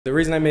The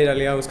reason I made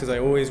Aliyah was because I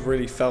always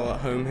really felt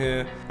at home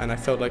here and I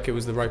felt like it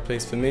was the right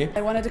place for me.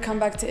 I wanted to come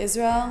back to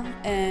Israel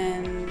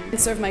and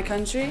serve my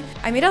country.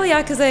 I made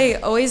Aliyah because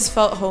I always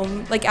felt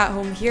home, like at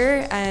home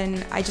here,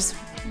 and I just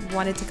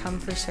wanted to come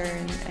for sure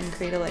and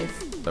create a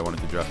life. I wanted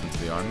to draft into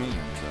the Army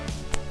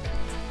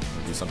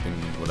and do something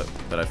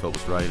that I felt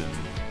was right and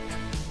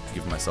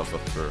give myself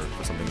up for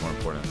something more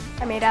important.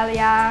 I made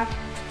Aliyah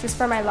just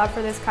for my love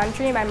for this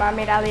country. My mom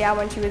made Aliyah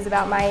when she was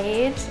about my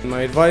age.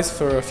 My advice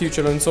for a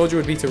future lone soldier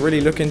would be to really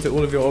look into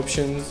all of your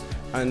options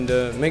and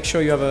make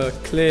sure you have a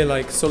clear,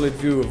 solid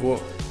view of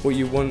what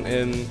you want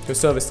your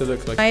service to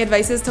look like. My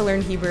advice is to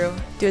learn Hebrew.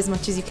 Do as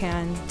much as you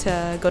can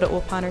to go to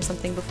Ulpan or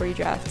something before you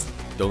draft.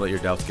 Don't let your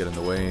doubts get in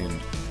the way,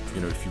 and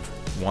if you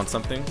want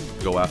something,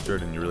 go after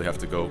it, and you really have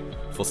to go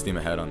full steam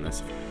ahead on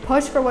this.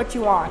 Push for what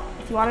you want.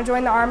 If you want to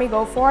join the Army,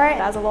 go for it.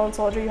 As a lone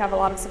soldier, you have a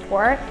lot of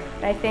support,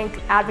 and I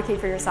think advocate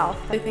for yourself.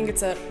 I think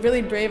it's a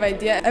really brave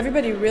idea.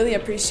 Everybody really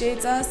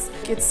appreciates us.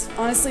 It's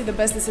honestly the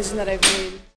best decision that I've made.